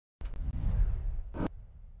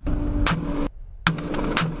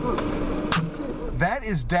That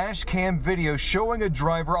is dash cam video showing a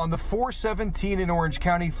driver on the 417 in Orange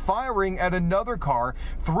County firing at another car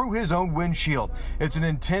through his own windshield. It's an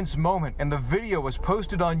intense moment, and the video was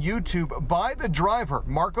posted on YouTube by the driver,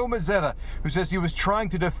 Marco Mazzetta, who says he was trying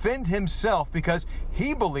to defend himself because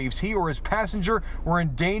he believes he or his passenger were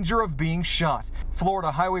in danger of being shot.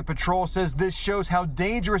 Florida Highway Patrol says this shows how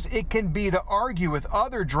dangerous it can be to argue with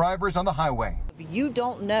other drivers on the highway. You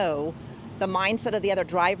don't know the mindset of the other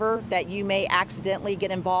driver, that you may accidentally get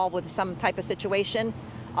involved with some type of situation.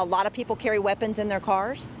 A lot of people carry weapons in their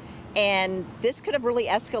cars, and this could have really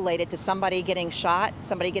escalated to somebody getting shot,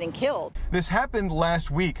 somebody getting killed. This happened last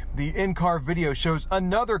week. The in-car video shows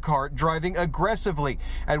another car driving aggressively.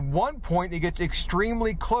 At one point, it gets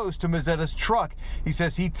extremely close to Mazzetta's truck. He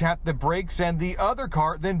says he tapped the brakes and the other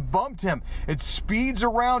car then bumped him. It speeds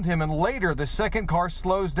around him, and later the second car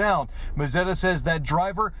slows down. Mazzetta says that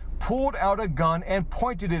driver pulled out a gun and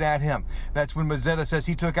pointed it at him. That's when Mazzetta says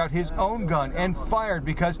he took out his own gun and fired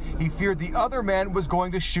because he feared the other man was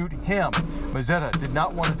going to shoot him. Mazzetta did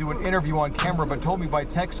not want to do an interview on camera, but told me by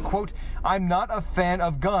text, quote, "I'm not a fan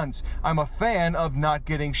of guns. I'm a fan of not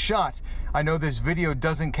getting shot. I know this video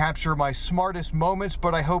doesn't capture my smartest moments,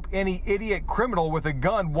 but I hope any idiot criminal with a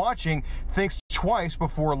gun watching thinks twice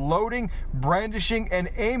before loading, brandishing, and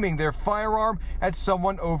aiming their firearm at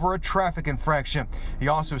someone over a traffic infraction." He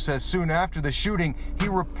also says soon after the shooting, he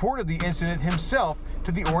reported the incident himself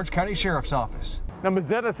to the Orange County Sheriff's Office. Now,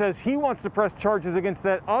 Mazzetta says he wants to press charges against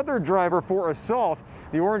that other driver for assault.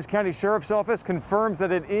 The Orange County Sheriff's Office confirms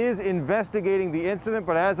that it is investigating the incident,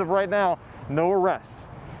 but as of right now, no arrests.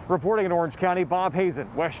 Reporting in Orange County, Bob Hazen,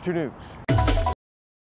 WESH 2 News.